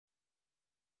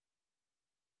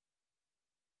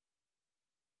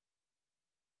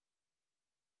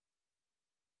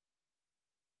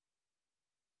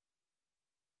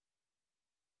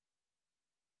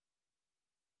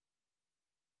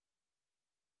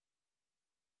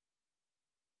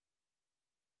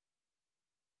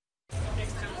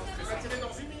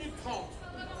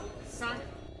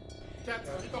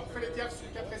4. Victor, fais les diaphs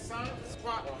sur 4 et 5.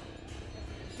 3,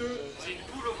 2, J'ai une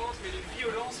boule au ventre, mais d'une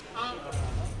violence. 1.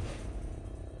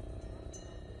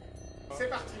 C'est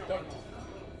parti, normalement.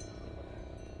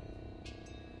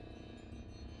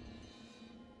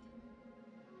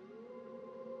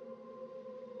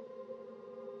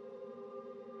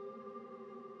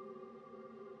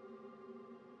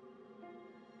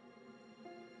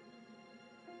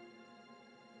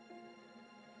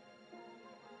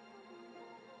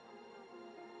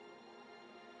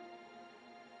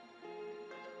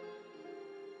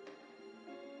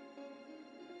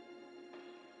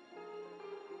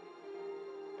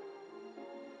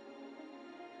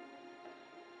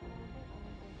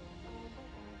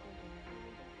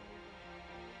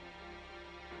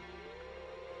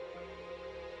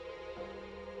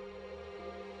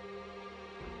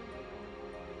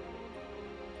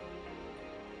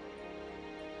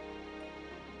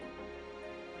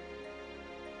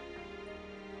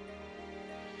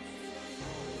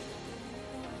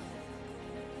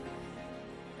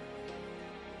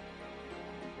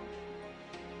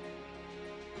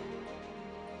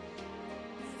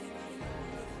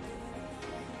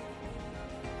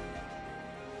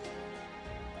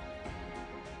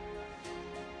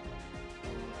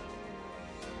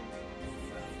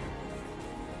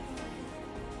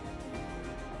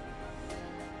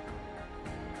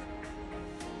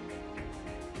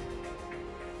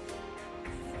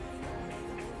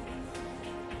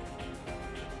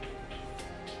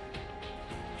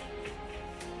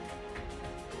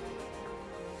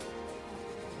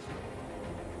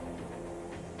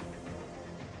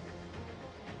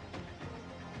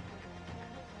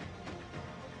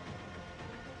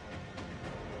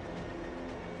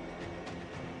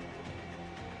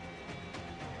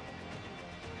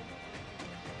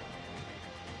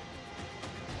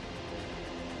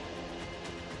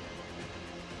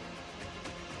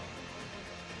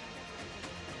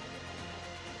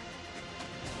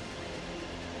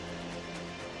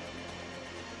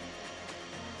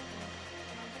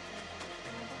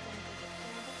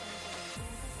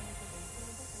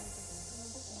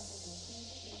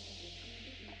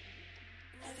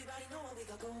 Everybody know what we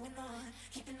got going on.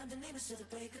 Keeping up the neighbors till the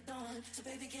break of dawn. So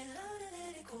baby, get loud and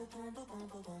let it go. Boom, boom, boom,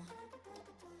 boom, boom.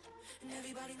 And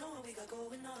everybody know what we got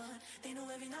going on. They know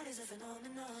every night is a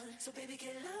phenomenon. So baby,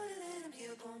 get loud and let them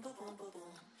hear. Boom, boom, boom, boom,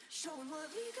 boom. Show 'em what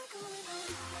we got going on.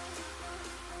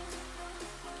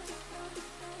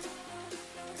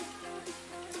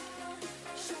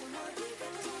 Show 'em what we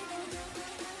got going on.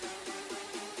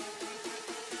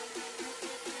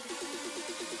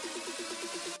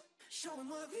 Show 'em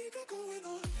what we got going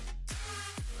on.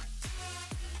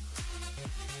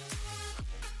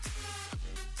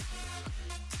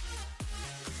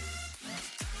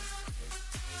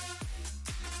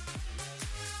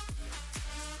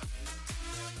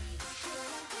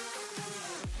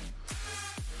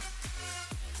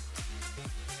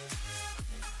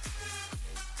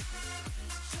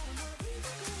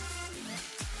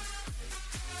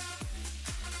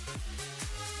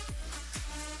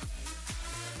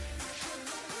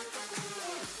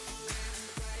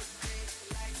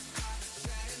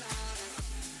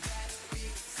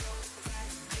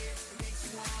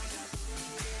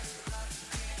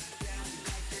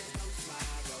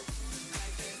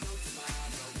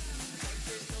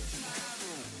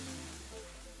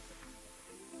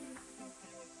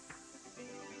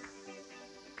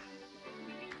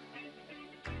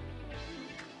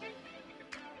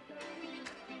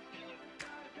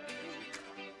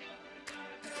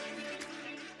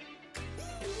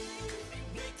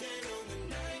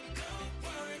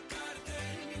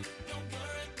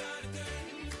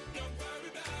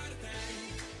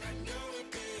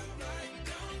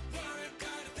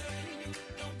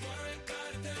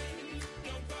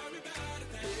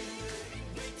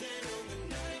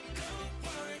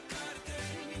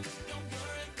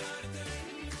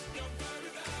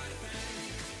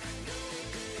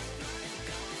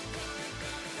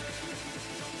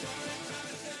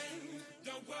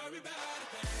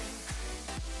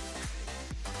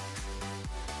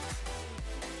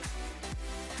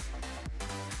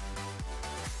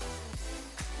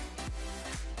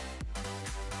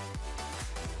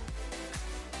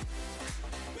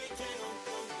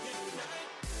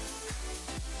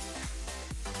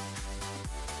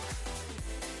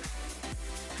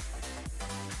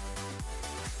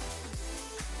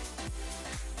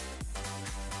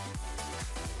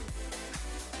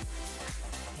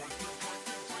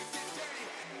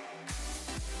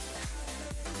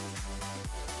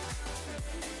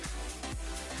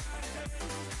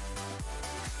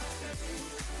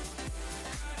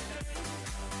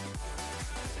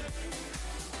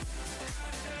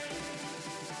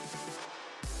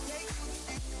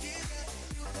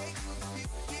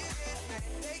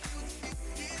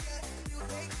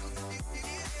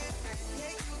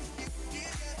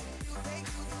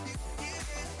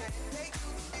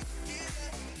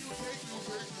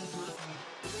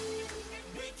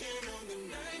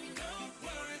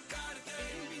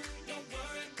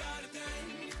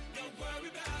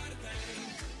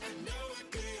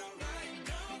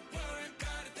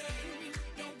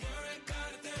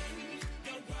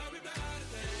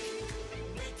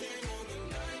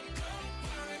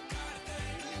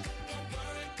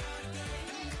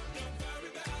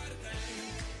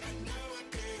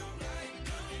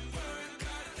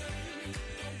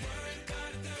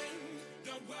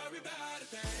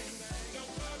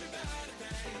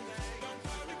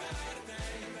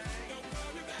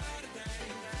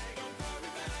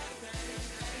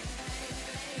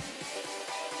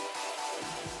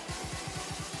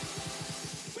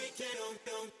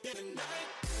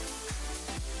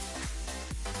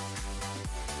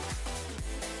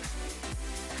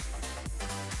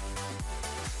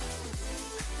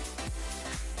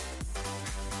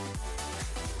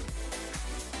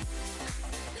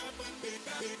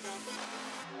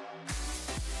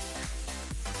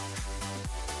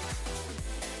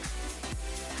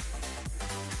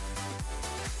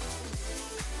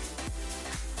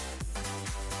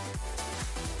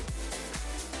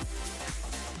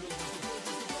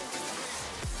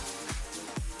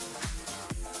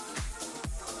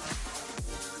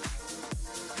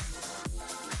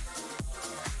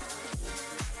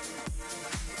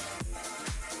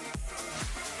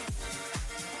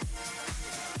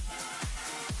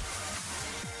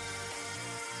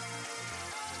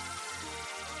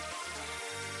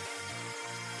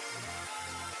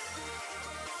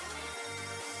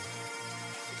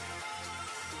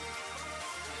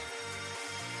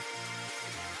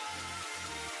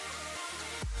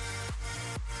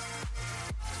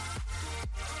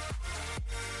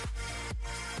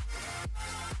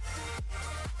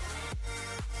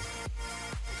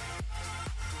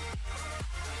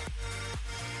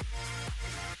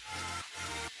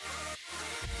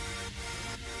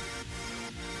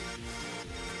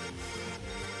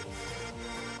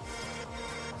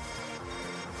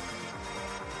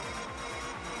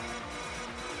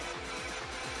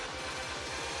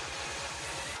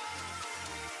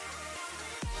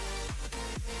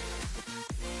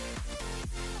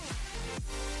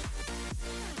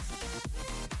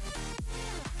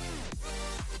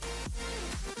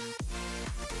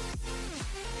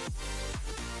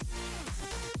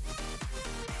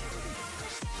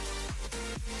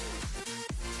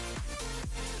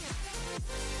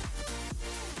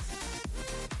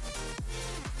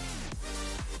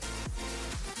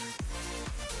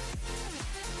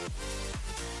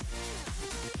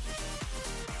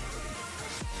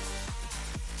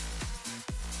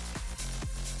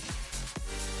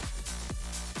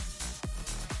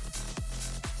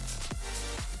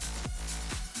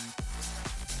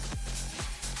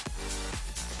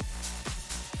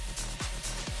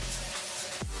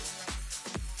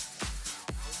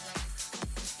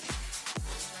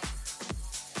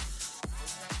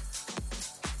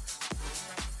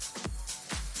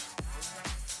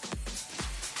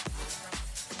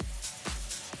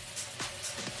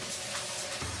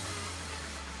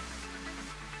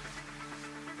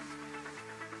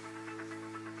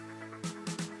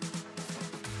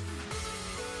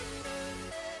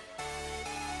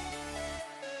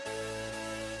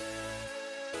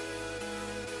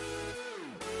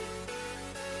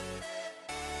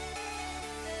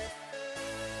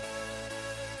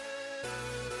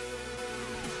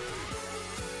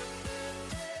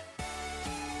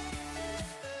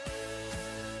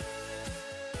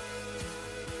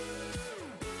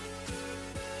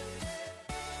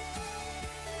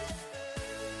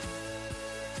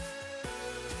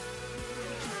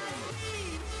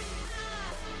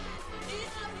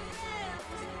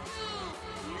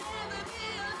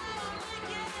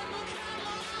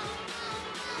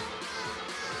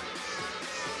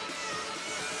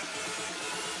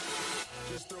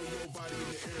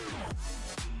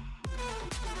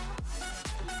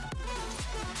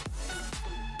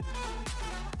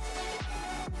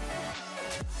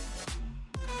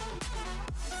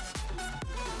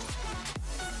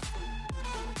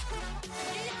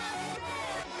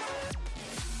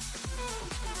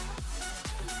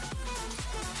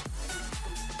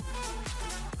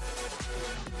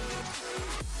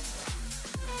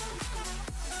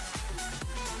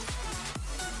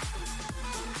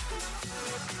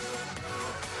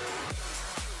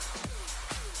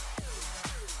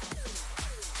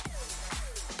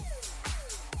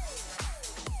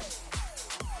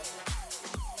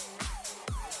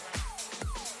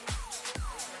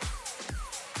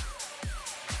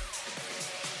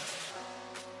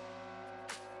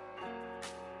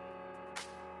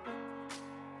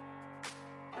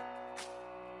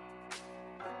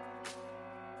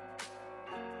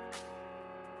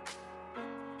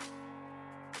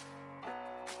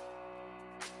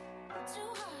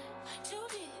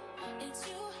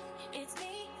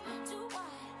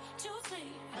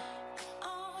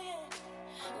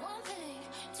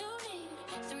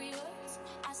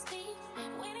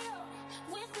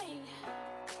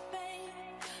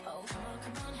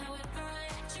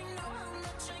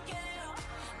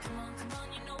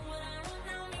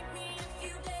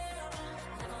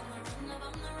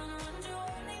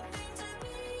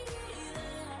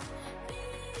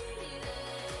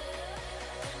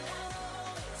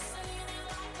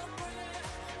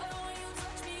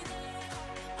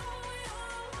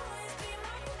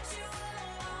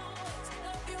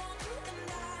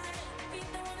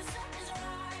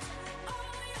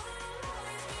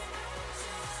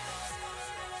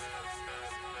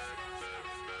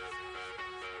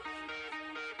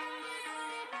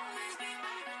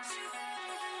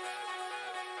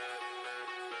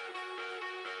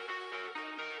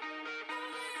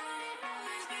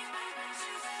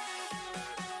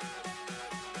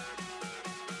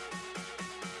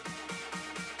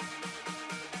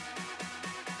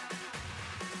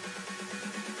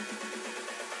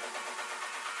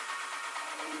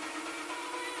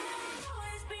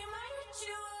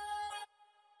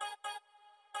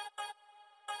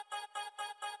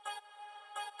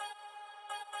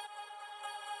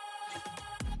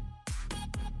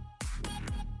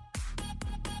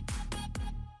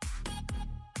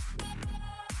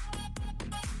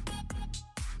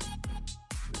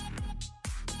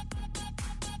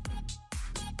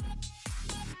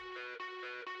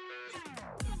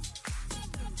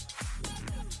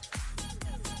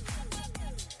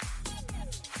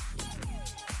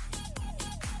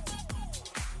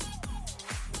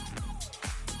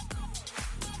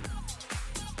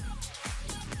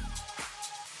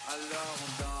 Alors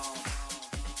on danse.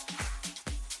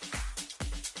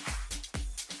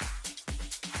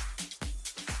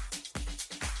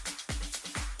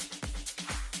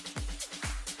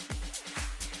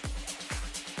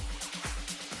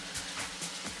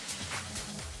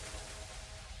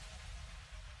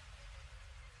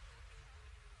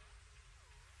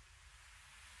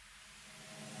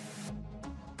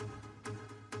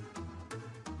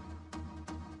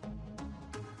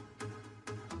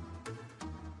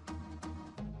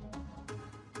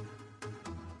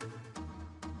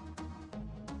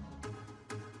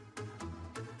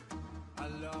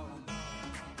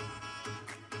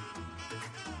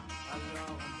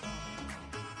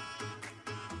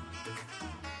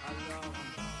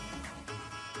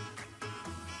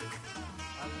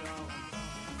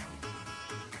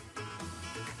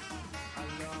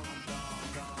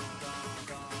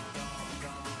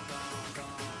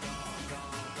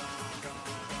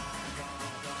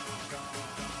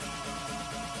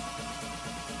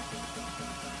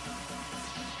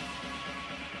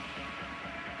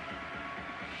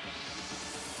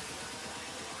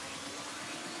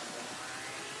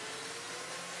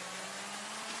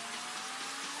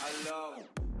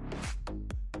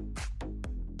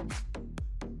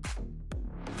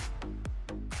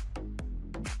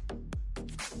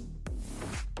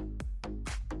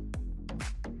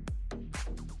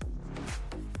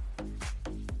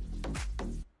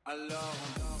 Alors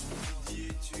qui dit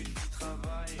études, qui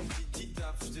travaille, qui dit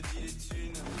taf, je te dis les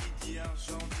thunes, qui dit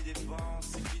argent, qui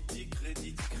dépense, qui dit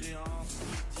crédit, créance,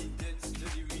 qui dit dette, je te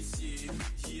dis huissier,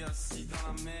 qui dit assis dans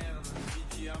la merde, qui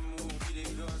dit amour, qui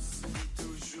les gosses, qui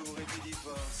toujours et qui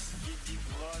divorce, qui dit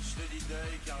proche, te dit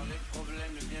deuil, car les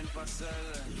problèmes ne viennent pas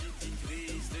seuls, qui dit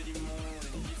crise, te dit monde,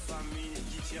 qui dit famine,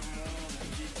 qui dit tiers-monde,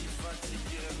 qui dit fatigue,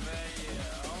 qui réveille,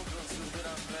 encore sourd de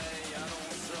la veille, alors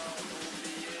on sort pour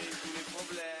oublier tous les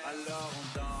problèmes, alors on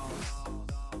danse,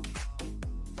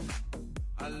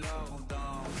 alors on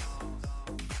danse,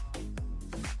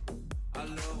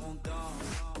 alors on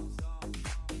danse,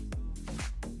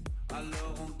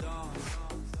 alors on danse,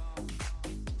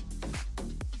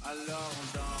 alors on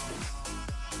danse,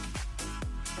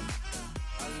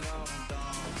 alors on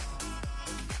danse,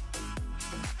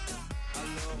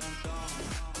 alors on danse,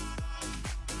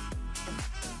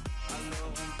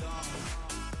 alors on danse,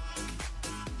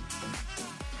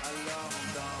 alors on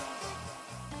danse.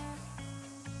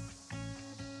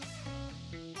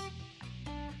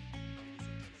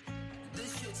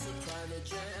 This shit's a private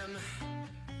jam.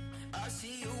 I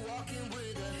see you walking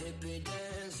with a hippie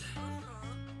dance.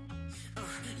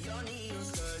 Your neon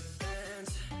skirt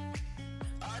dance.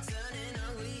 Are turning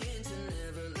ugly into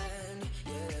Neverland.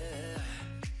 Yeah.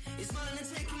 You're smiling and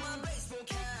taking my baseball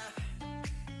cap.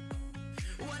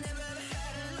 Oh, I never ever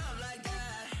had a love like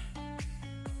that.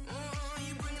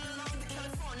 You bringing along the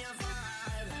California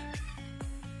vibe.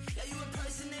 Yeah, you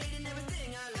impersonating everything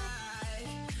I like.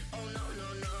 Oh no, no,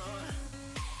 no.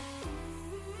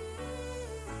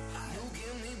 You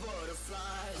give me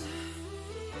butterflies.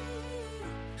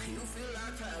 You feel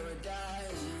like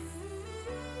paradise.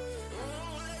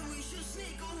 Oh, hey, we should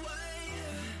sneak away.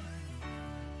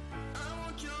 I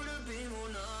want you to be more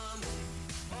numb.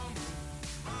 Bum,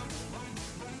 bum, bum,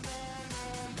 bum, bum,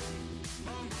 bum,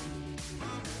 bum, bum,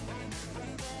 bum, bum,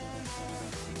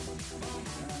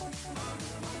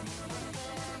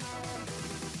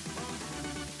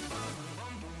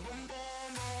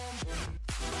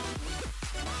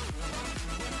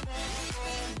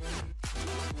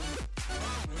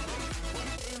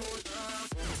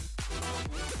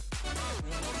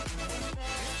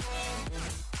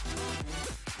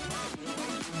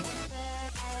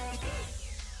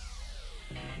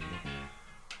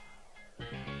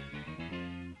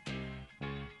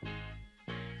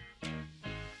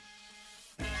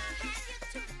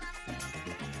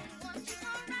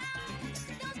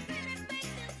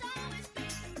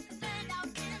 Don't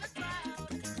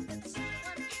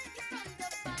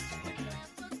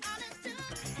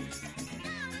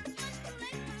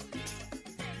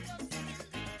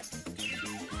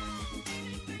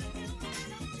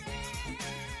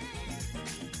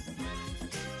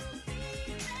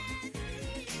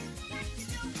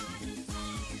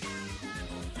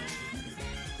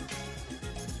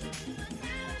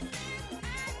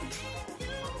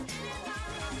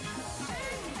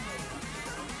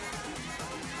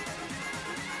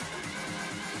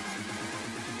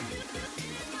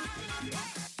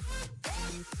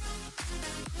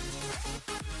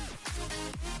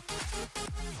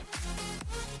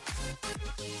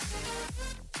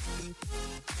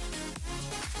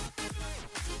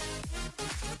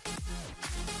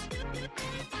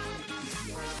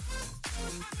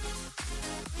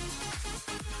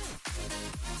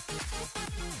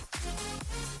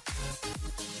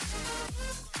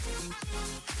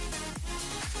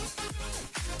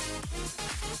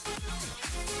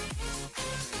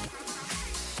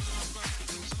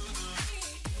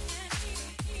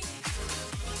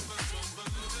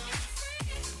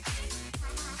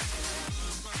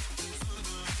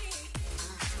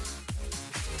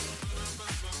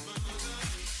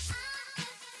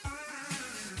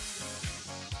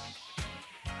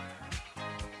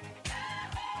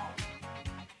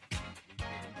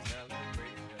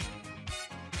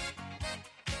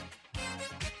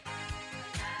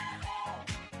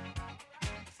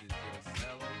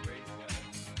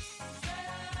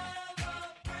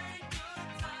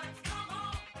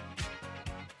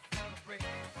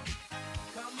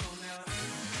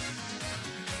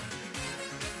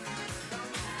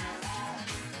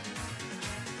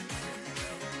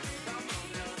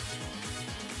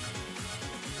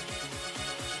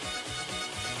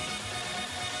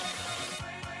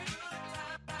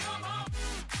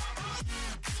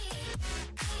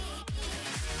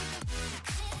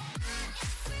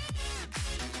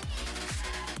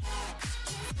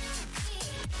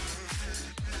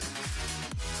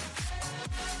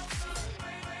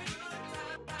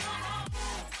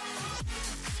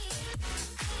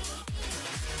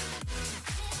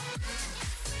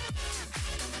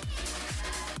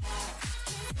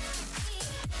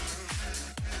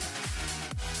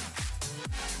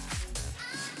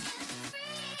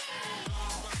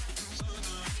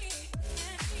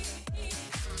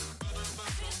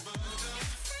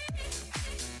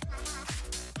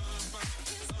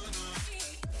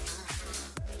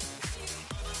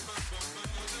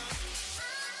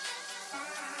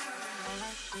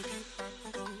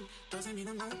doesn't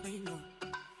mean I'm lonely, no.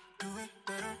 Do it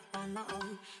better on my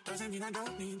own, doesn't mean I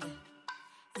don't need you.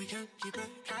 We can keep it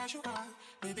casual,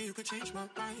 maybe you could change my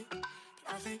mind. But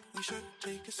I think we should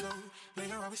take it slow,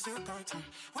 later on we still got time.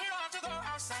 We don't have to go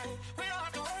outside, we don't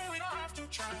have to worry, we don't have to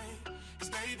try. Cause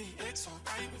baby, it's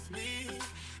alright with me,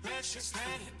 let's just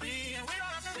let it be. And we don't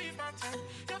have to leave by 10,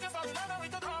 you can fall in love and we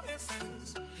can call it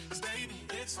friends. Cause baby,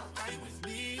 it's alright with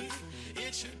me,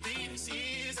 it should be this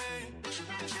easy.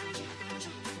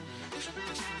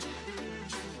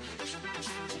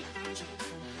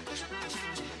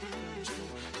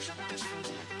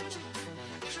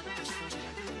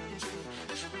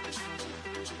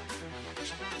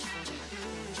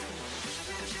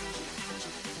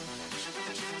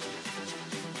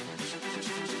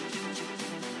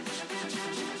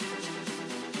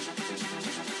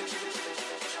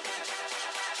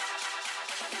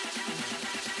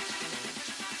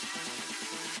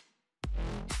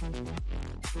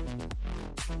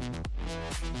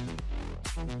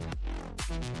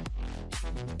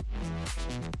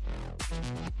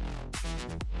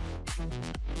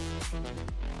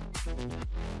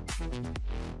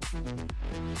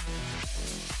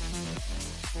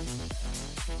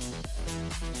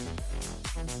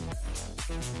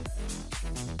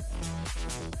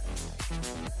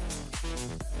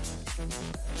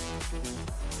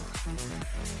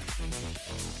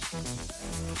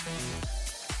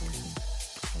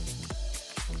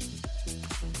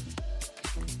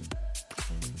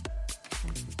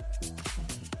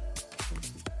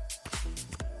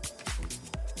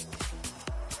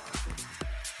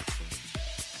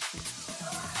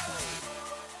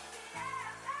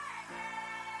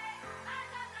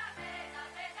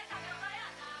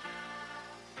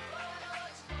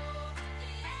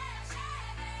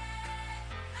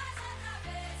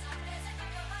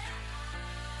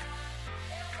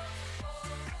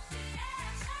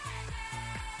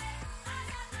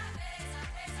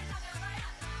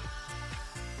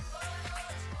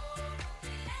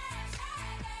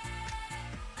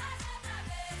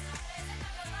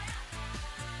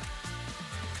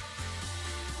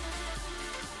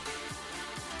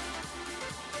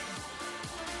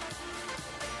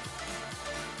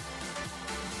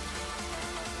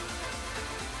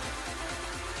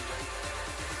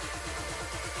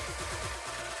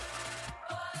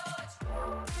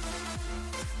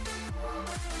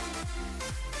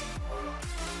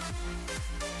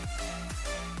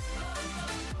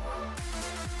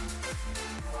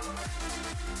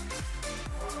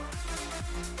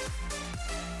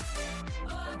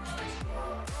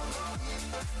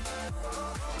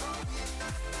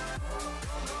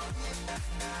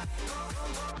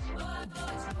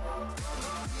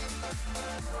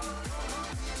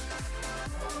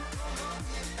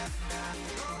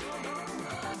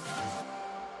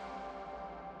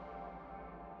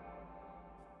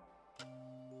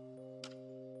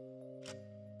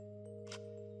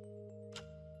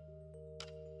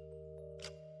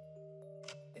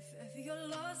 If you're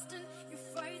lost and you're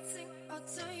fighting, I'll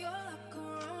turn your luck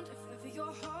around. If ever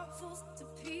your heart falls to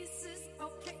pieces,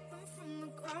 I'll pick them from the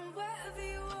ground. Wherever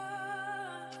you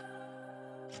are,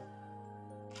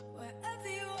 wherever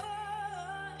you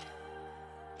are.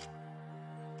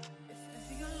 If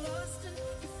ever you're lost and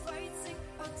you're fighting,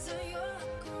 I'll turn your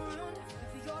luck around. If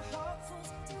ever your heart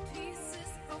falls to pieces,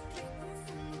 I'll pick them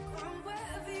from the ground.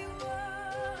 Wherever you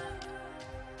are,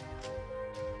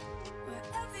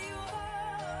 wherever you are.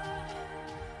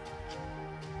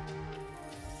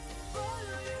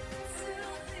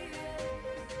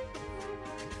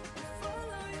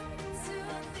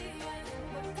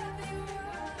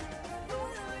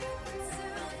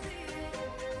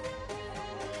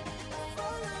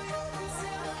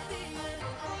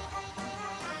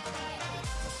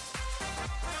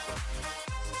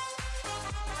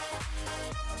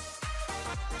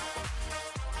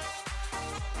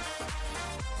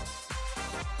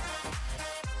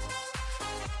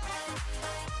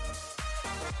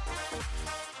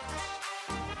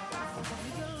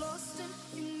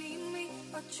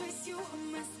 Trace you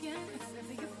on my skin. If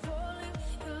ever you're falling,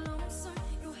 you're lonesome,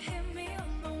 you'll hear me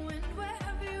on the wind.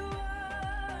 Wherever you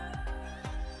are,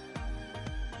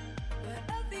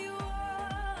 wherever you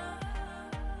are.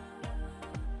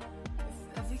 If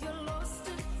ever you're lost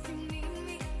and you need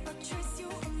me, I'll trace you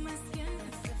on my skin.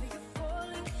 If ever you're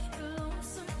falling, you're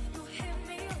lonesome, you'll hear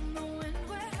me on the wind.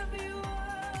 Wherever you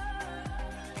are,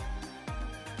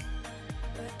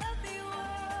 wherever you are.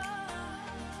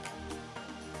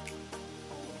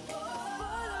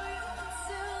 Follow you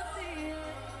until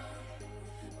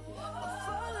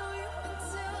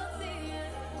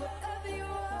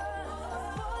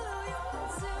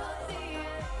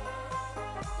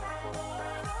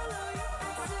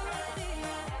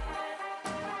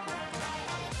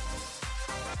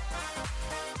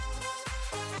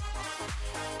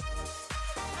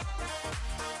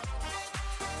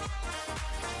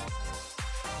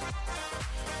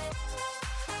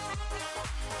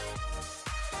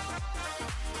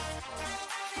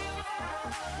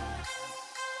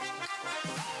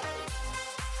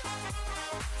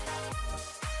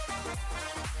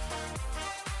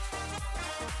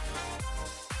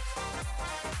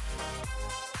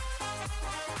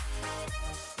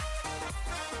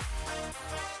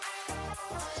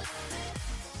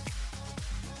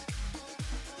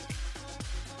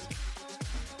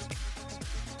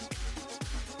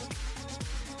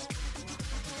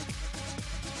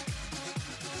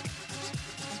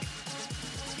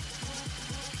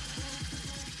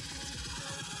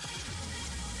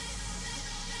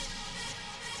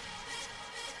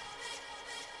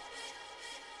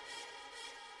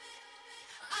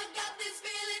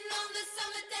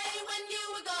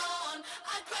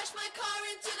crashed my car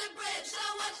into the bridge. I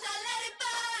watched, I let it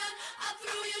burn. I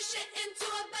threw your shit into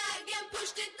a bag and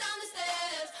pushed it down the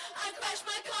stairs. I crashed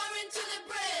my car into the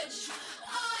bridge.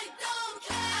 I don't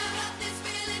care. I got this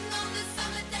feeling on the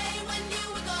summer day when you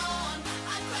were gone.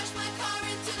 I crashed my car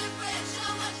into the bridge. I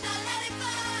watched, I let it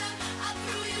burn. I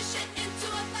threw your shit into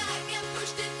a bag and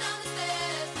pushed it down the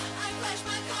stairs. I crashed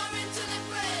my car into the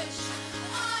bridge.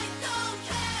 I don't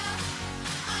care.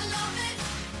 I love it.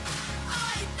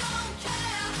 I don't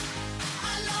care.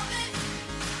 I love it.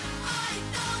 I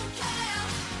don't care.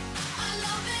 I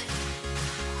love it.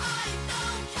 I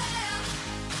don't care.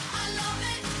 I love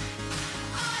it.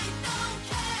 I don't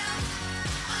care.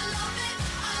 I love it.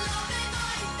 I love it.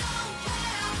 I don't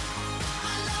care.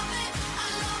 I love it. I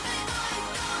love it. I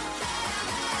don't care.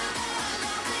 I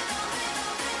love it. I got this feeling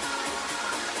on the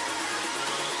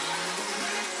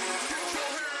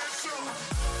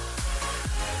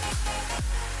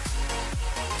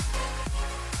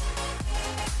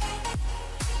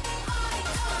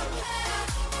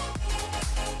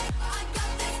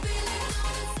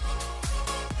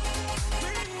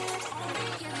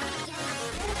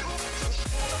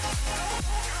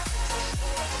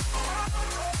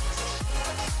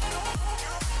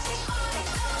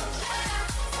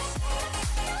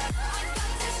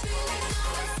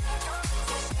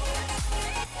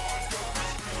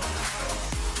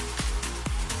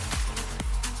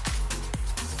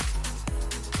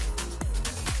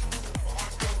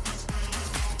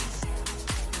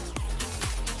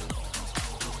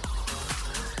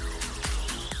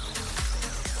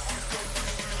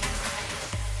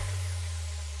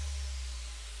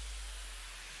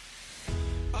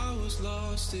I was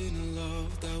lost in a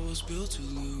love that was built to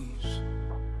lose.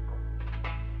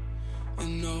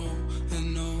 And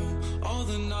no, all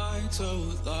the nights I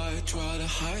would lie, try to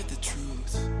hide the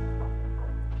truth.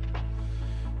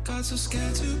 Got so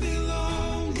scared to be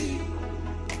lonely,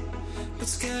 but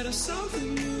scared of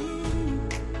something new.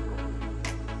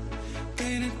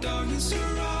 Painted darkness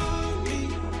around me,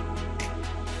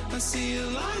 I see a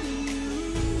light in you.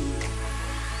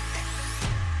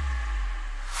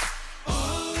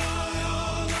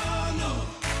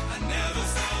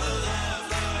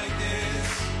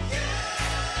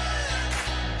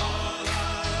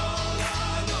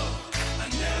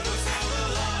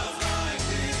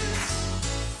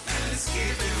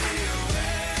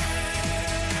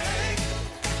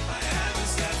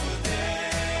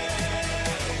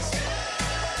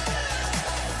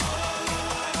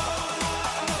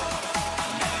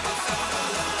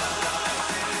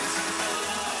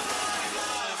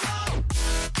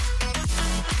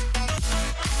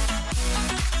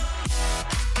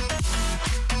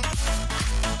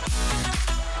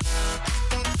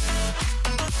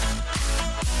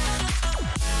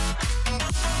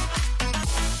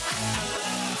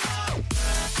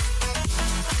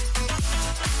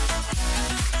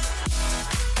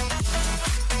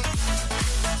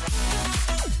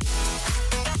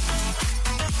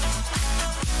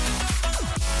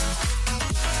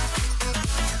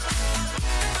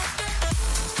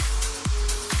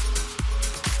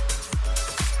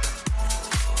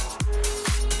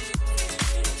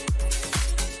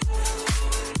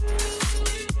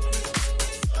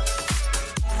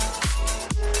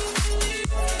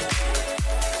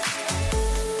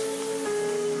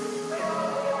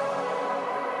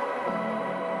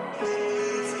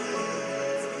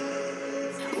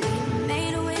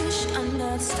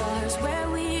 stars where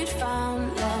we'd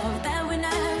found love that we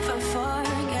never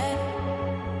forget.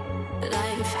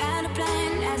 Life had a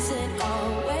plan as it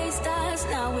always does.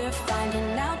 Now we're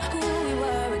finding out who we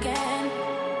were again.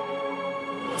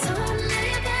 So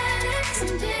many bad acts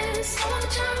and tears on the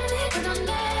journey, but I'll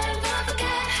never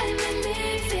forget how you made me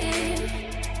feel.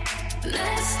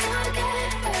 Let's start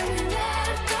again where we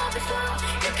left off before.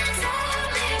 You can tell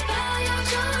me about your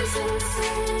choices.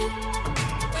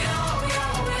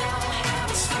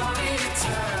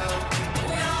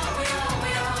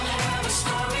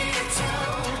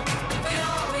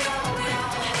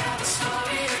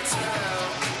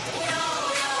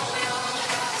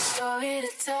 Story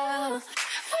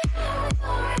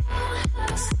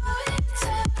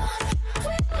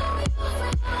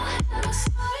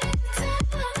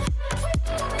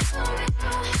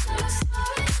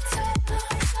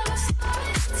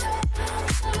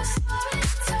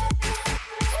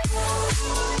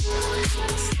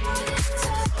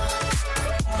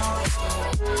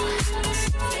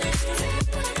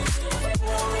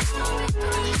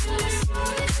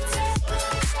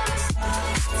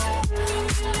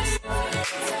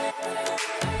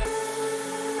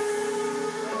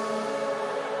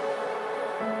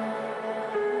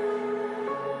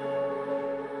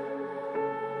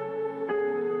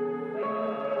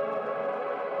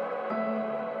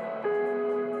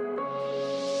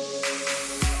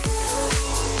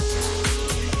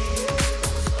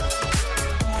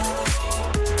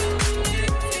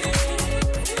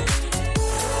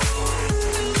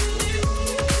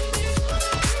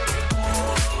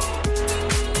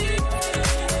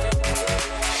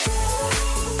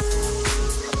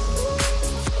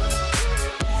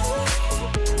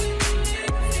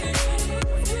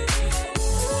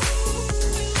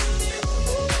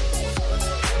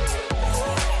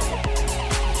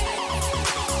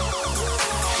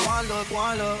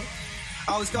one love.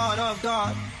 I was caught off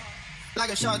guard, like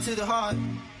a shot to the heart.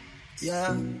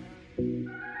 Yeah.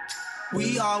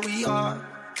 We are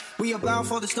bound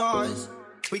for the stars.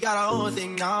 We got our own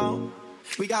thing now.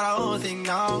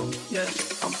 Yeah.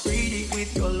 I'm greedy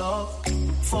with your love.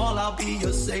 Fall, I'll be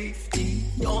your safety.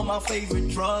 You're my favorite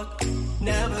drug.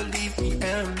 Never leave me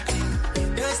empty.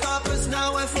 Can't stop us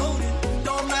now, we're floating.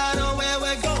 Don't matter where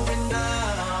we're going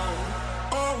now.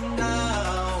 Oh,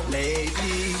 now.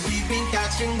 Lately, we've been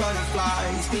catching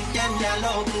butterflies, pink and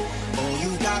yellow, blue. Oh,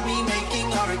 you got me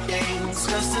making hurricanes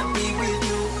just to be with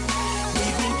you.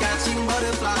 We've been catching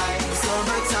butterflies,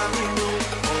 summertime in blue.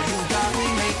 Oh, you got me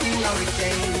making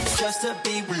hurricanes just to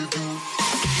be with you.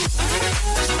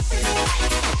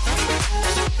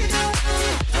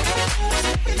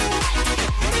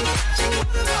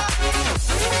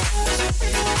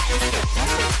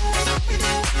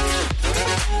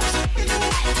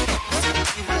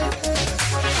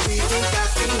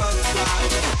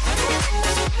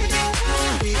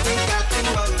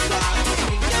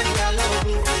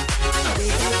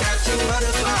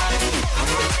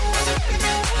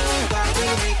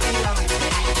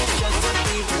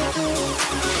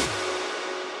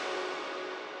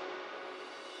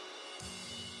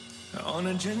 On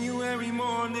a January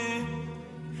morning,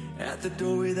 at the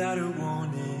door without a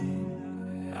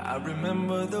warning, I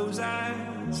remember those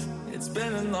eyes, it's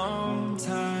been a long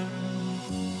time.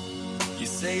 You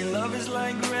say love is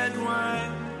like red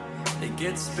wine, it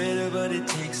gets better but it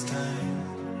takes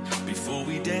time. Before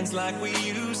we dance like we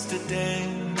used to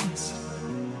dance,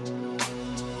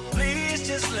 please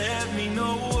just let me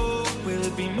know, will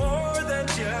it be more than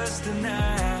just a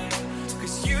night?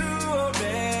 'Cause you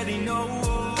already know,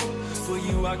 for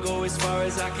you I go as far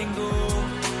as I can go.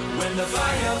 When the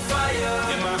fire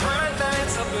in my heart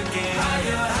lights up again,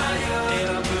 higher, and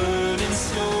I'm burning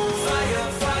slow. Fire,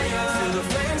 feel the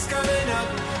flames coming up.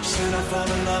 Should I fall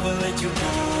in love or let you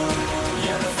go?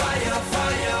 Yeah, the fire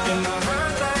in my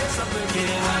heart lights up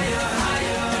again, higher,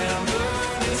 and I'm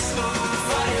burning slow.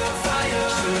 Fire,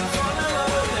 should I fall in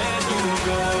love or let you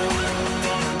go?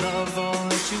 Love or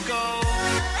let you go?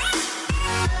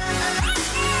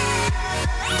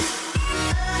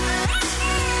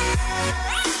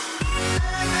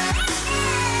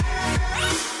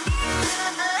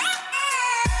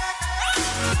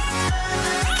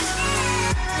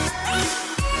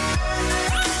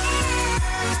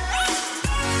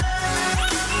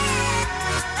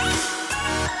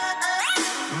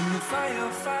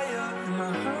 Fire, and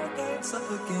my heart lights up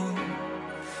again,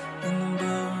 and I'm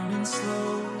burning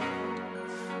slow.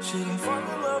 Should I fall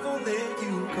in love or let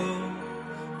you go?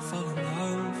 Fall in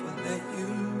love or let you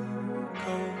go?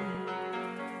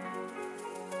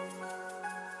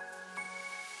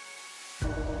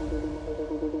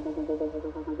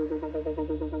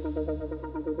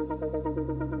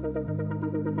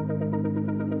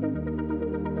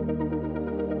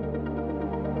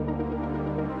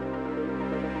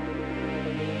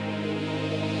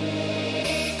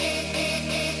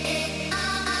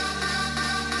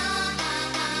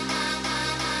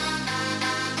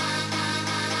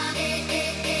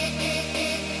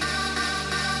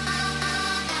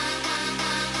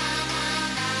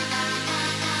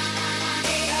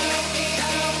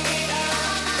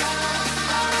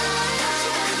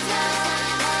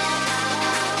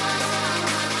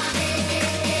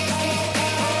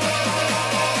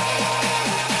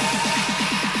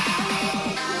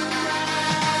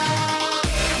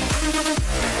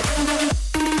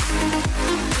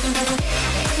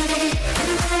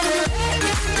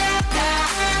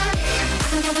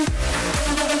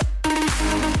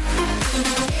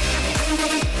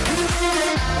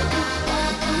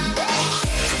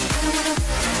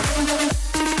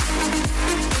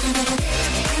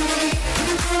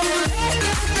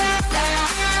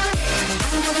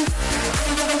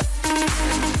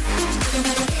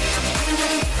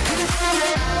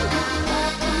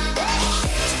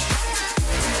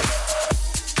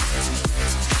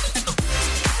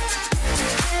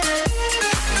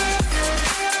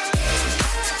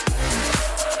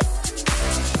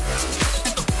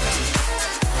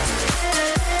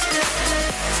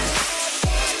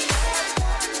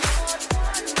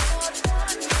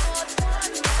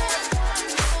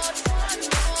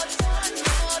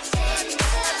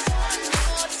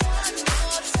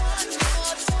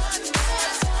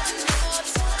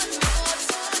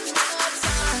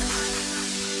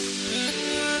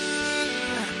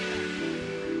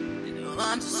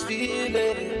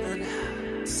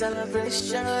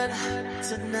 Celebration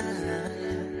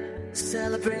tonight.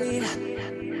 Celebrate.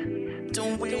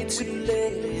 Don't wait too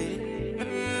late.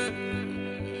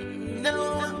 No,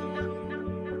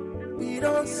 we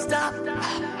don't stop.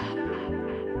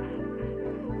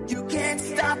 You can't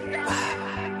stop.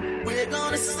 We're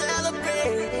gonna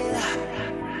celebrate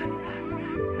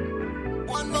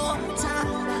one more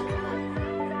time.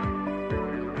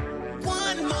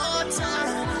 One more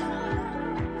time.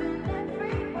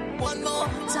 One more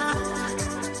time.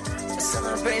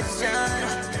 Celebration.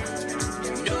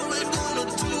 You know we're gonna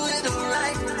do it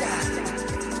right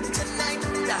tonight.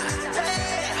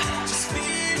 Hey, just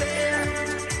feel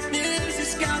it.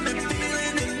 Music's got me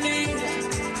feeling the need.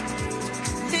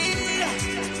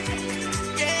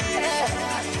 Yeah.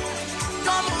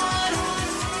 Come on.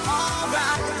 All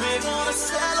right, we're gonna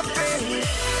celebrate.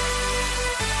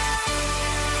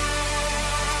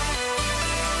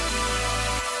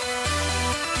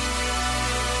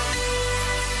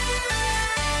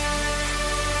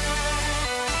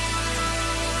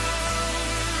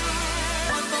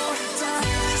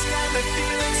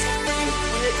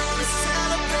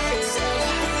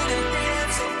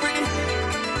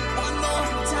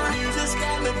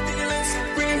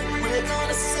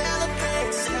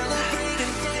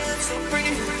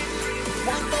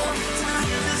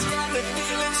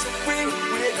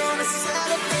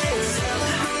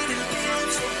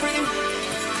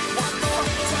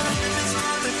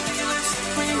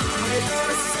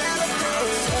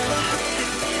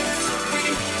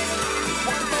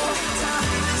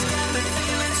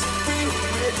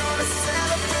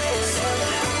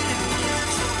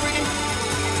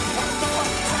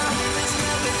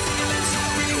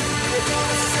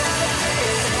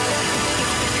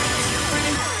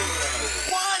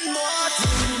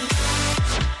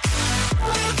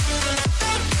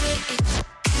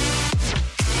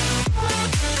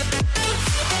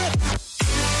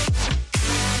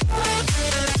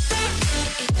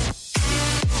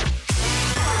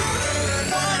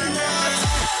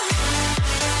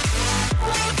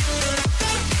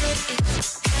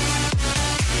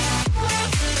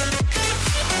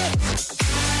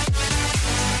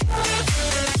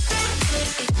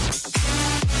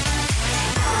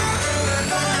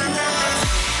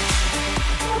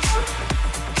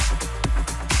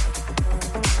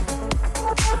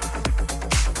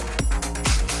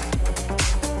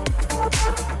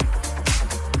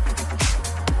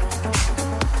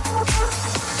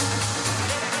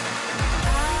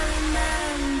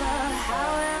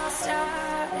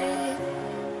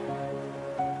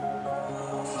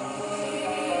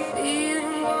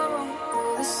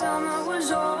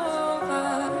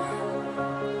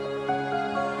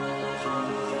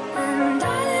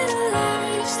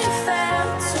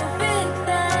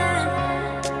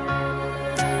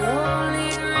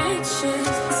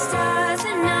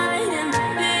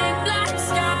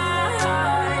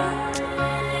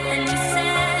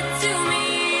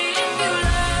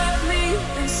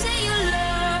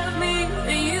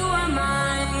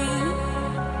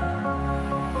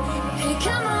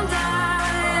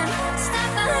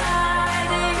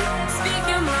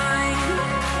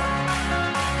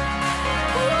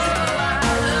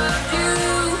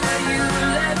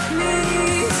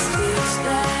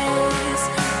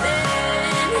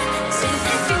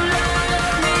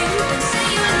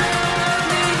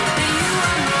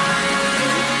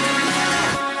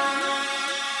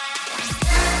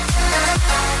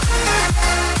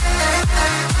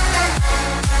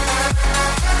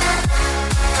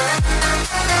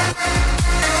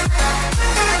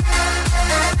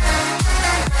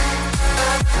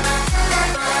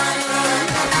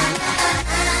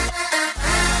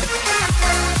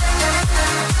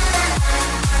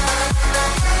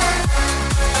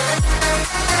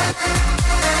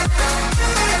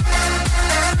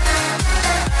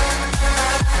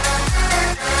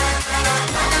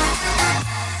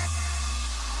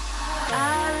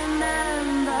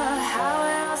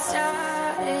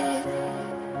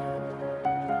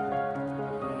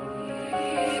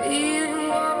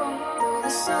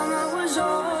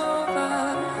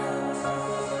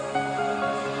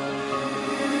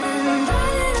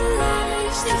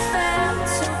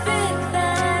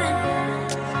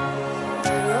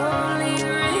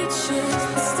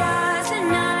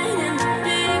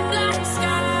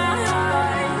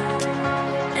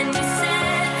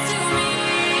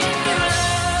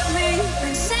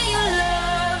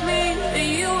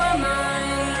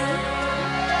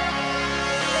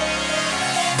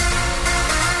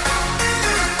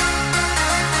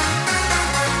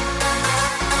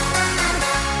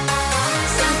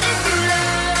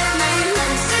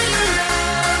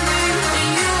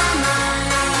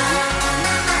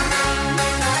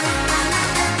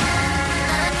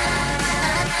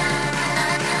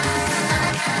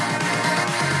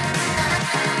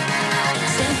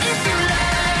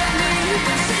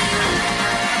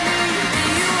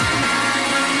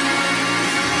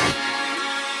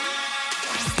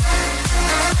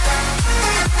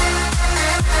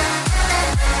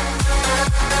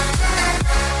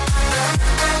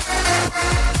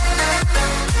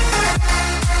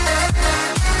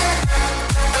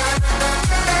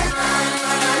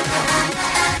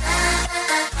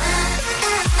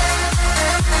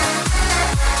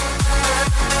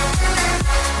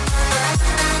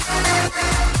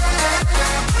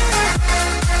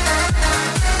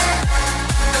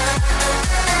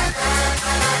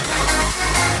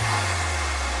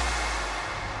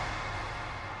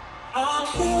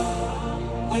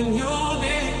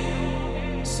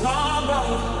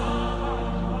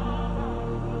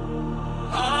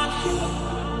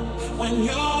 when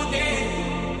you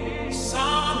need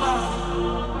somebody.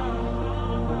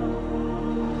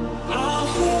 I'm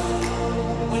here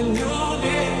when you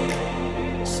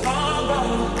need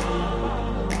somebody.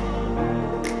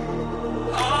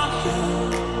 I'm here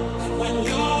when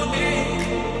you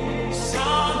need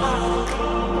somebody.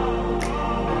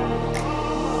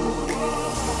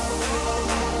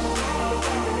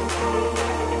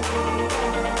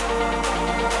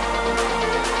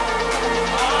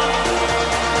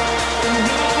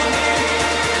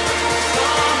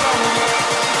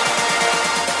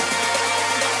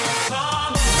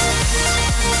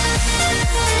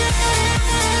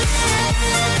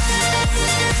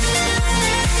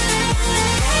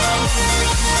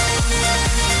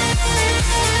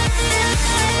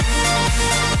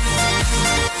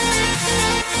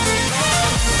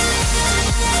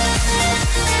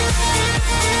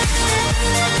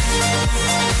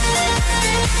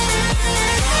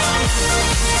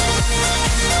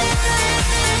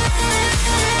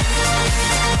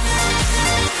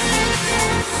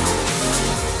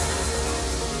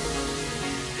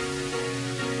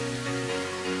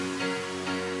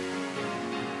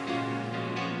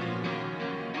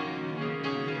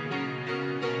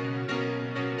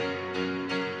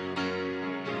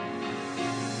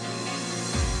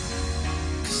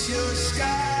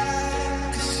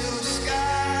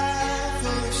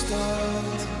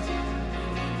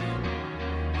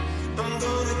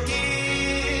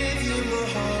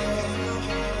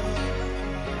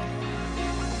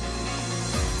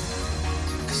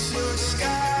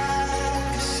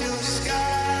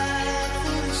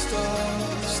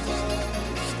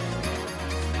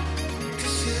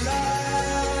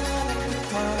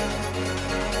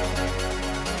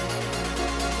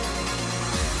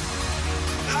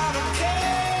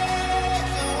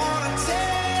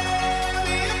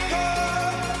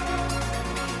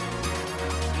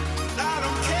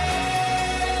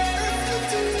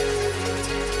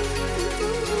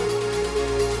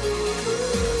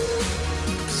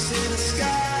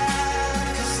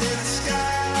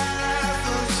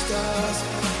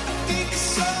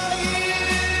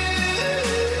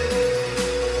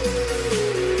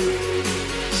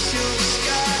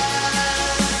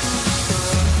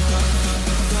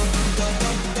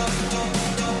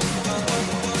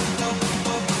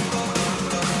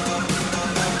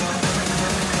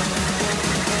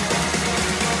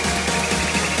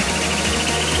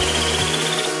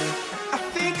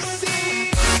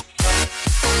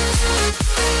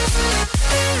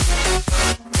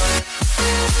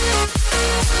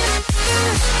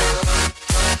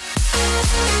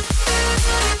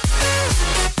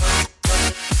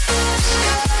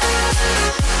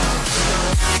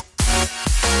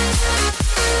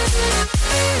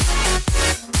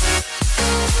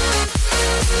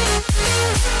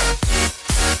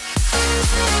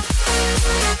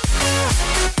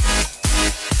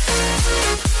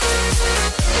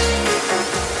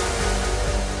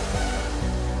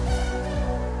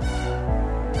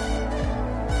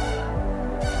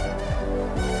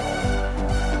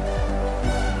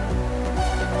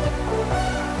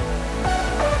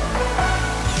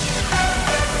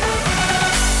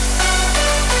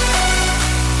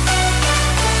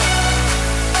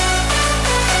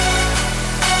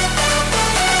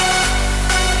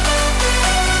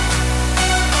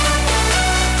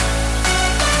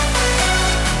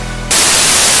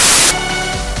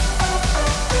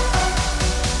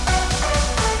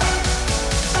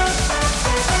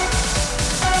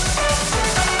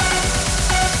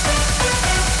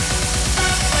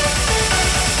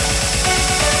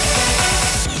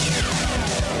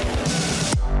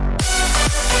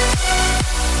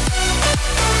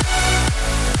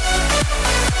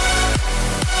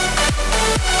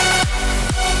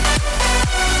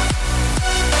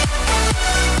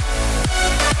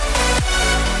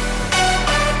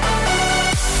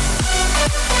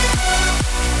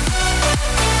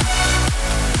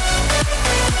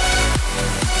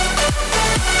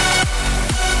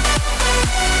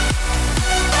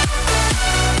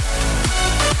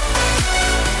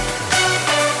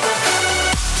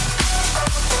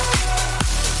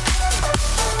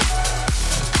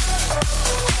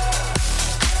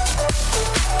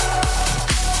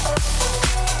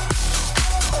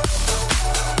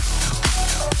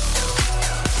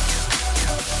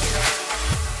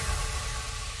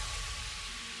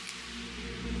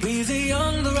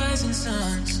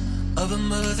 of a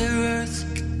Mother Earth.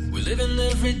 We're living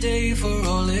every day for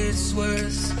all it's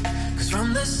worth. Cause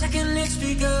from the second it's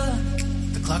begun,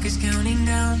 the clock is counting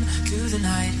down to the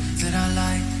night that our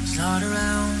light is not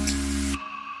around.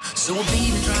 So we'll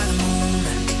beat and try the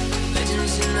moon,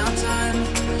 legends in our time.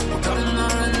 We're caught in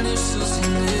our initial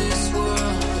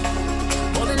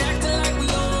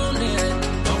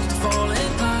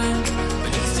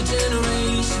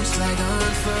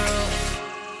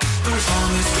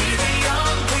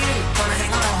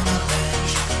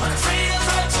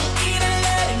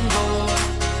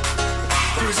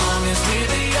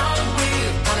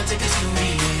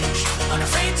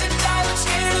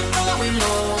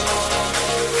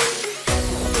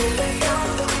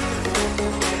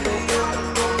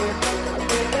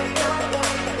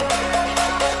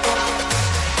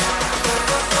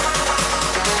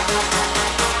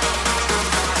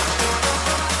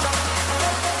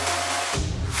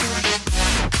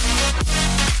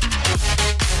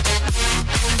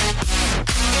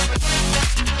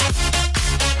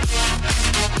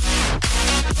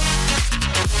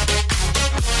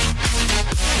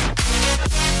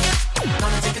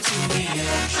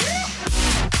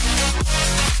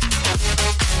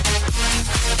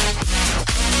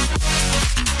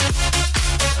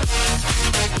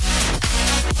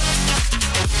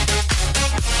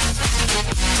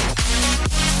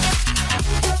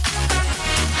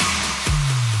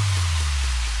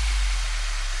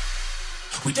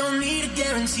We don't need a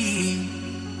guarantee,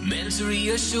 meant to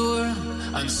reassure.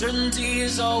 Uncertainty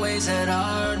is always at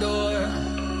our door.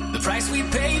 The price we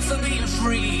pay for being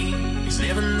free is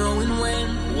never knowing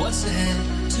when. What's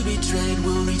ahead to be trade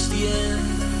will reach the end.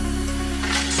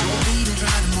 So we'll lead and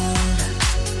try to move.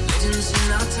 Legends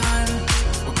in our time.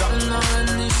 We're calling our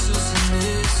initials in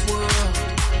this world.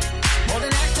 More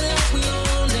than acting like we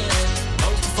own it.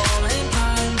 Most of all ain't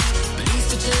climb beneath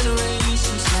the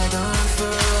generations like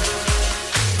unfurled.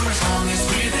 For as long as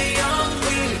we're the young,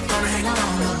 we're gonna hang on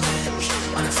the ledge,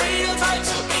 unafraid of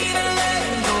heights or even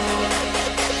letting go.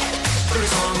 For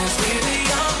as long as we're the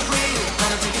young, we're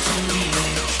gonna take it to the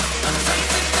edge, unafraid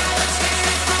to die and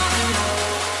stand from it all.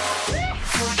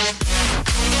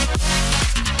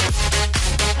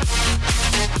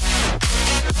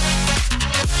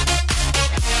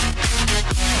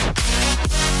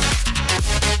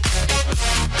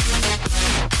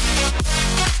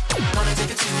 Gonna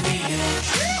take it to the edge.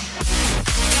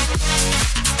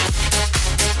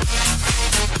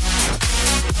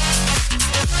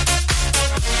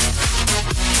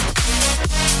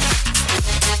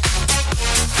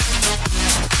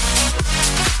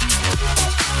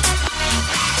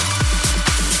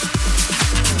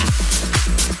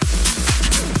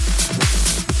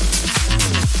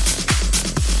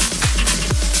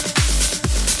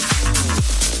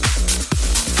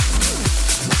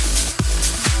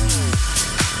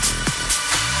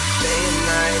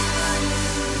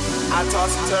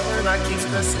 I keep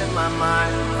stress in my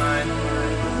mind.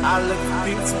 I look for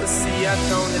peace, but see I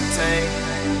don't attain.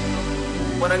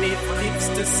 What I need for peace,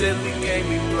 the silly game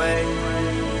we play.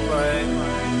 But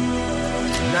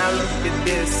now look at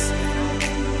this.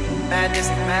 Madness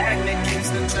magnet keeps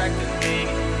attracting me.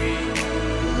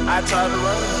 I try to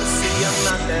run, but see I'm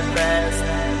not that fast.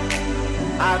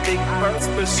 I think first,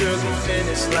 but surely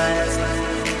finish last.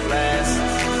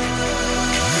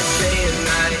 Day and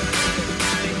night.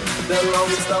 The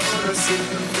longest of the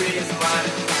secret free is mine.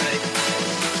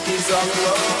 He's all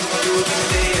alone through the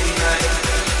day and night.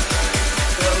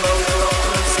 The longest of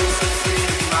the secret free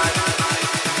is mine.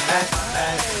 At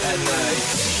night.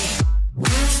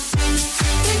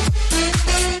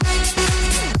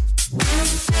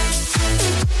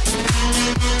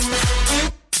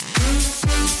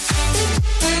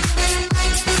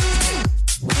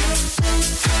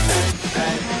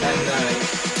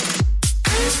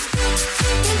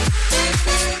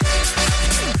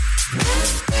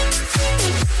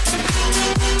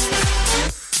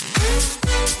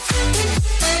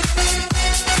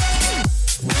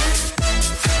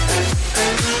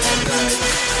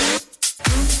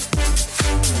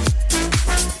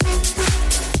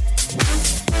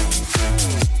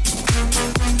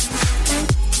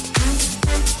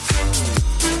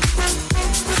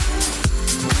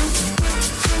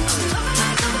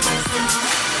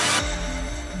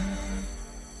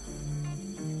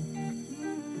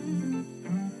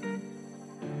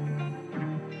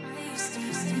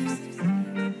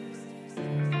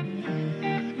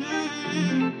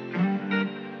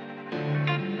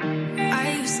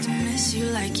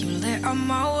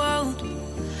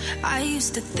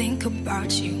 To think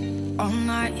about you all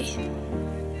night.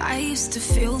 I used to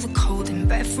feel the cold in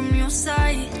bed from your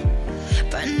side,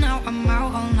 but now I'm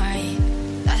out all night.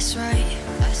 That's right,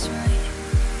 that's right.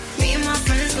 Me and my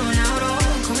friends going out all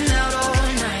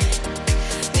night.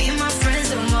 Me and my friends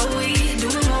doing what we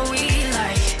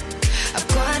like. I've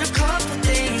got a couple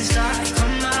things that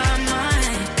on my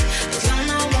mind, but you're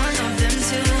not one of them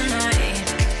tonight.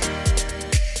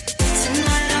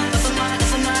 Tonight I'm loving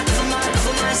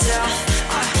myself.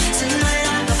 Tonight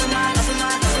I'm loving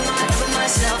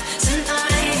myself.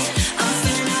 Tonight I'm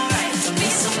feeling alright. Don't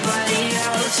need somebody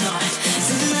else. No.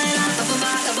 Tonight I'm loving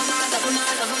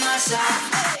myself.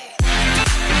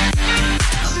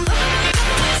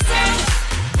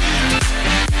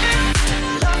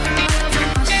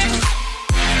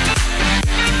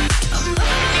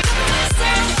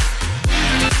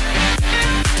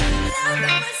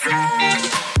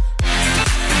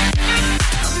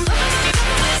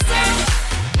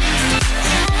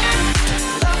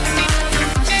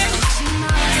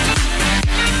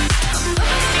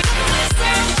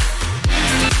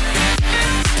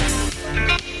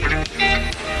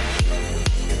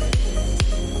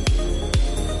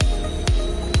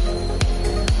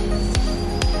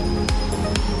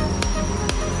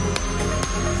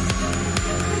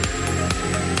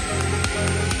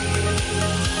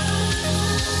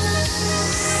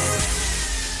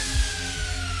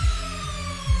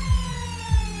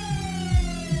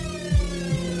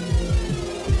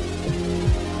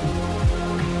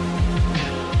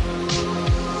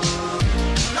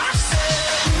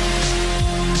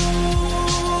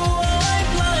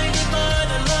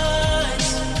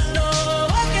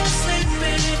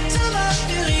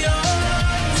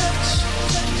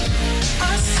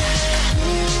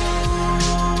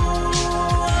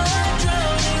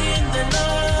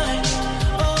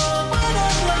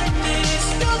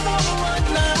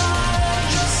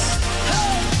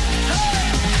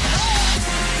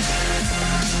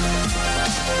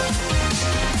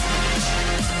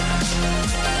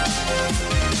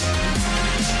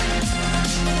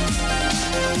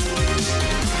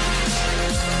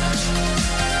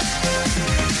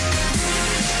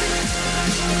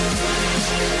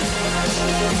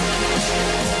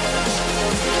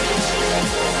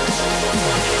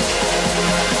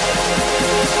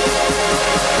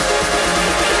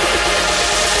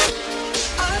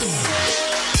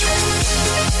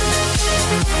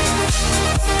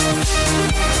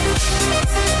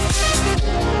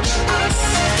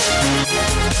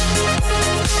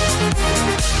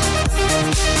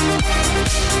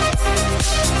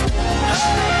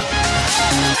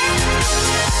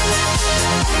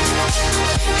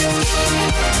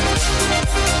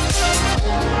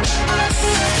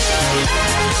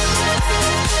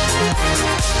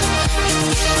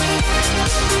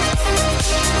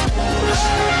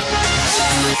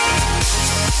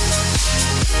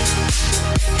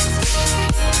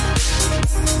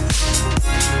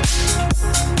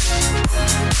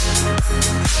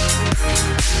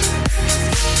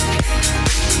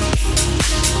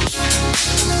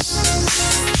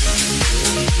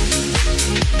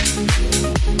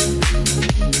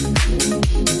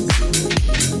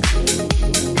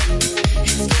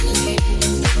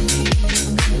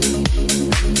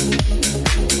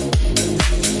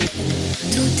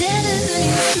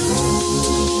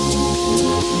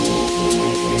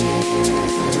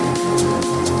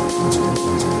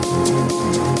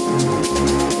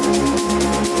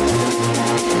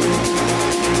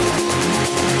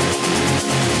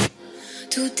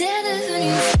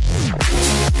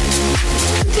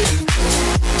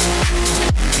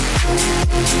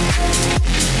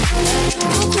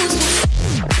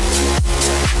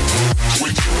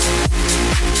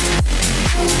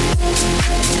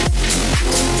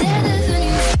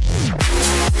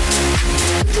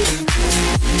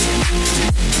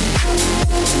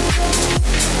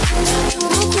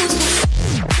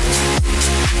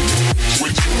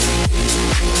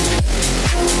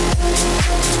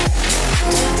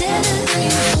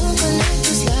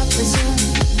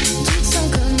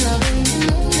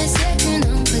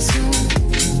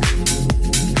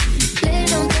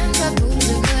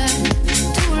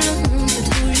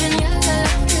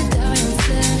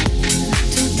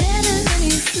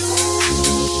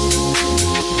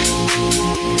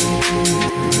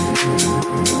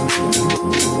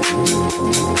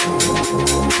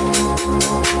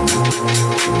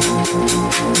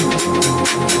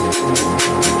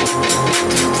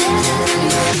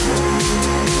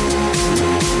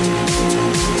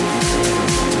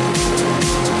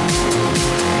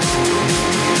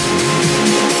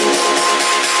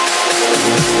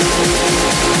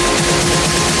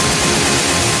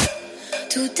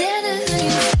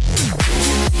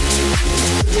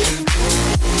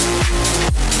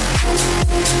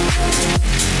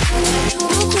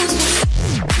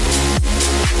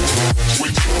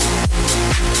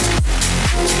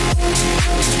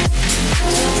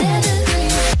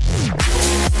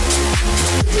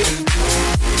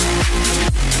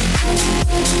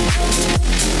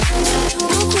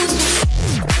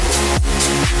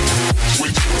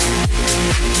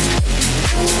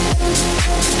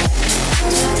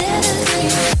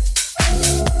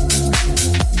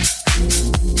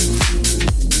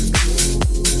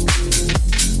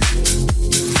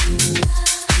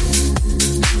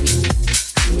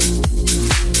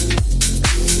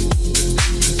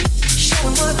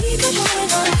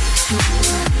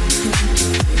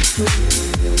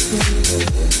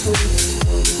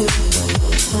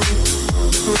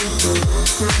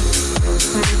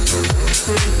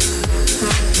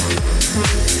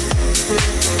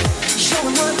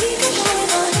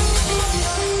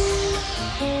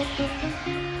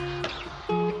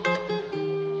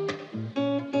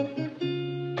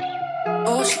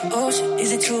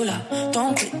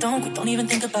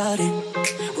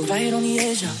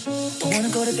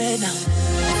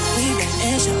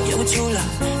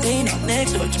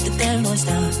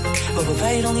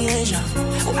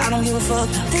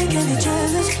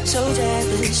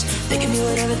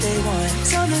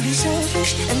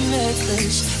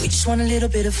 Want a little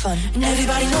bit of fun. And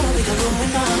everybody know what we got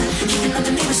going on. Keeping up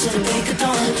the neighbors till the break of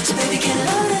dawn. So baby, get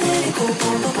loud and let it go.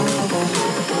 Boom, boom, boom, boom, boom.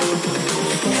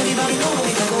 And everybody know what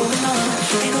we got going on.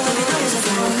 Ain't no every night is like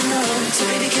going on. So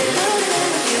baby, get loud and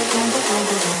let it go. Boom, boom, boom,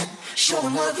 boom, boom. Show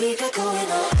them what we got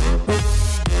going on.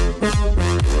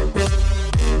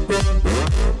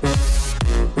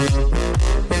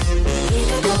 We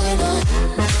got going on.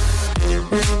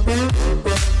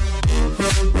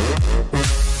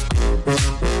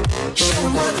 Show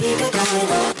them what we got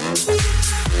going on.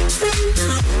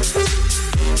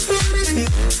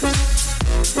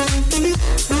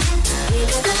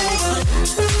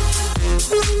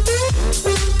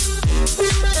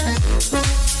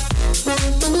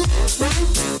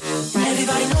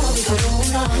 Everybody know what we got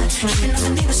going on. Keeping up the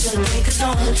neighbors till the break of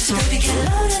dawn. So baby, get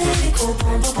loud and let it go.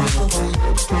 Boom, boom, boom, boom, boom.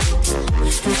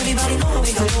 Everybody know what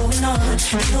we got going on.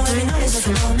 You know every night is a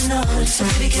phenomenon. So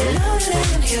baby, get louder, let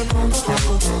them hear boom, boom, boom,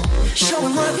 boom, boom. Show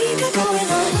 'em what we got going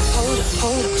on. Hold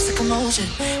up, what's the commotion?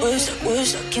 We're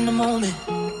stuck in the moment.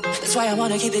 That's why I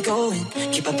wanna keep it going.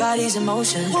 Keep our bodies in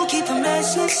motion. We'll keep them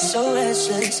restless, so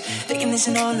restless. They can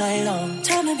listen all night long.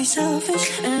 Time to be selfish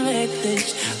and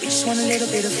reckless. We just want a little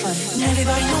bit of fun. And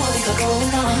everybody know what we got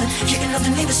going on. Keeping up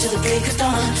the neighbors till the break of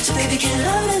dawn. So baby, get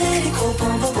loud and let it go.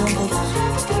 Boom, boom, boom, boom, boom.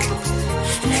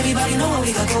 And everybody know what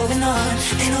we got going on.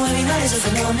 They know every night is a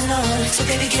phenomenon. So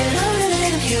baby, get loud and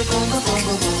let them hear. Boom, boom, boom,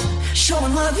 boom, boom. Show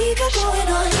 'em what we got going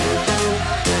on.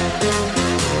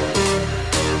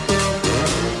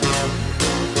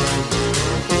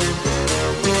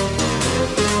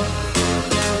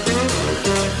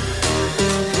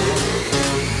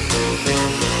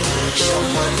 Show 'em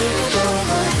what we got going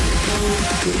on.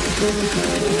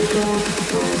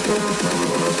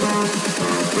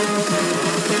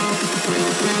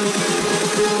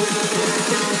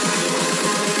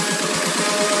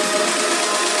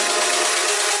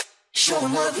 Show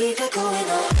 'em what we got going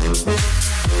on.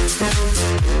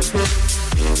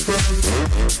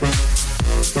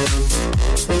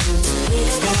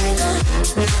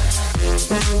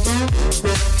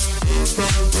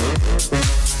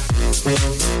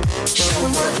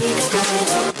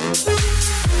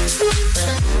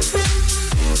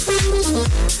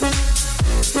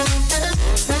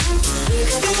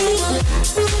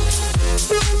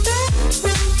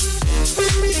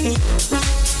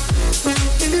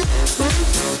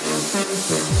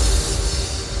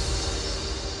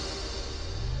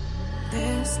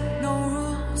 There's no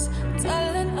rules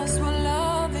telling us what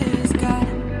love is. Got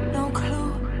no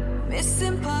clue.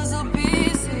 Missing puzzle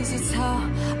pieces. It's how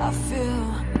I feel.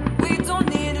 We don't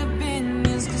need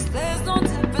opinions, 'cause there's no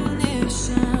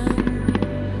definition.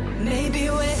 Maybe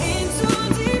we're in too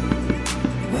deep.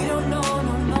 We don't know,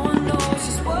 no one knows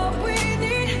just what we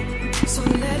need. So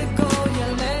let it go,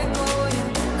 yeah, let it go, yeah.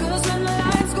 'Cause when the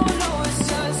lights go low, it's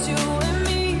just you and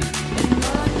me. And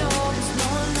all I know is no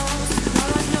one knows.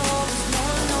 All I know is no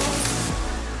one knows.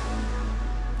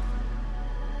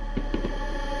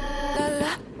 La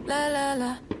la, la la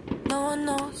la, no one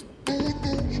knows.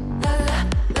 La la,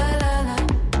 la la la,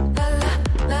 la la,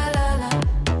 la la la,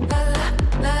 la la,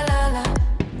 la la la,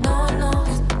 no one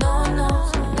knows, no one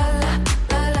knows. La la,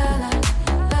 la la la,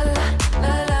 la la,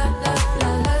 la la la,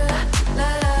 la la la, la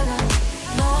la la,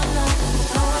 no one knows,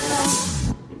 no one knows.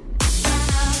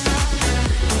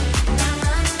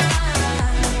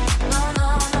 No, no,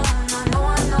 no, no, no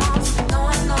one knows, no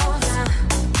one knows.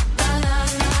 La la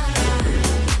la la,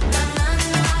 la la la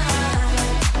la,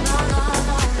 no, no,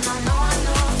 no, no, no one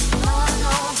knows, no one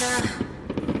knows.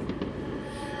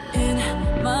 In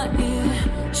my ear,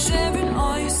 sharing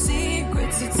all your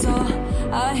secrets, it's all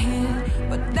I hear.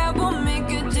 But that won't make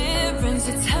a difference,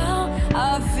 it's how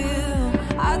I feel.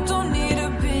 I don't need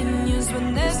opinions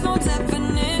when there's no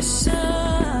definition.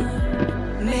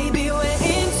 Maybe we're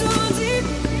in too deep.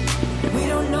 We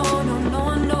don't know, no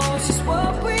one knows just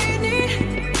what we need.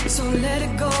 So let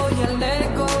it go, yeah, let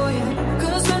it go, yeah.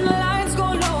 'Cause when the lights go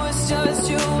low, it's just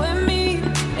you and me.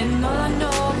 And all I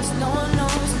know is no one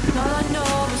knows. All I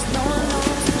know is no one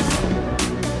knows.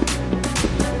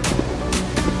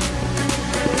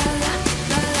 La la,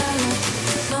 la la la,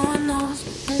 no one knows.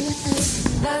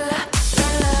 La la.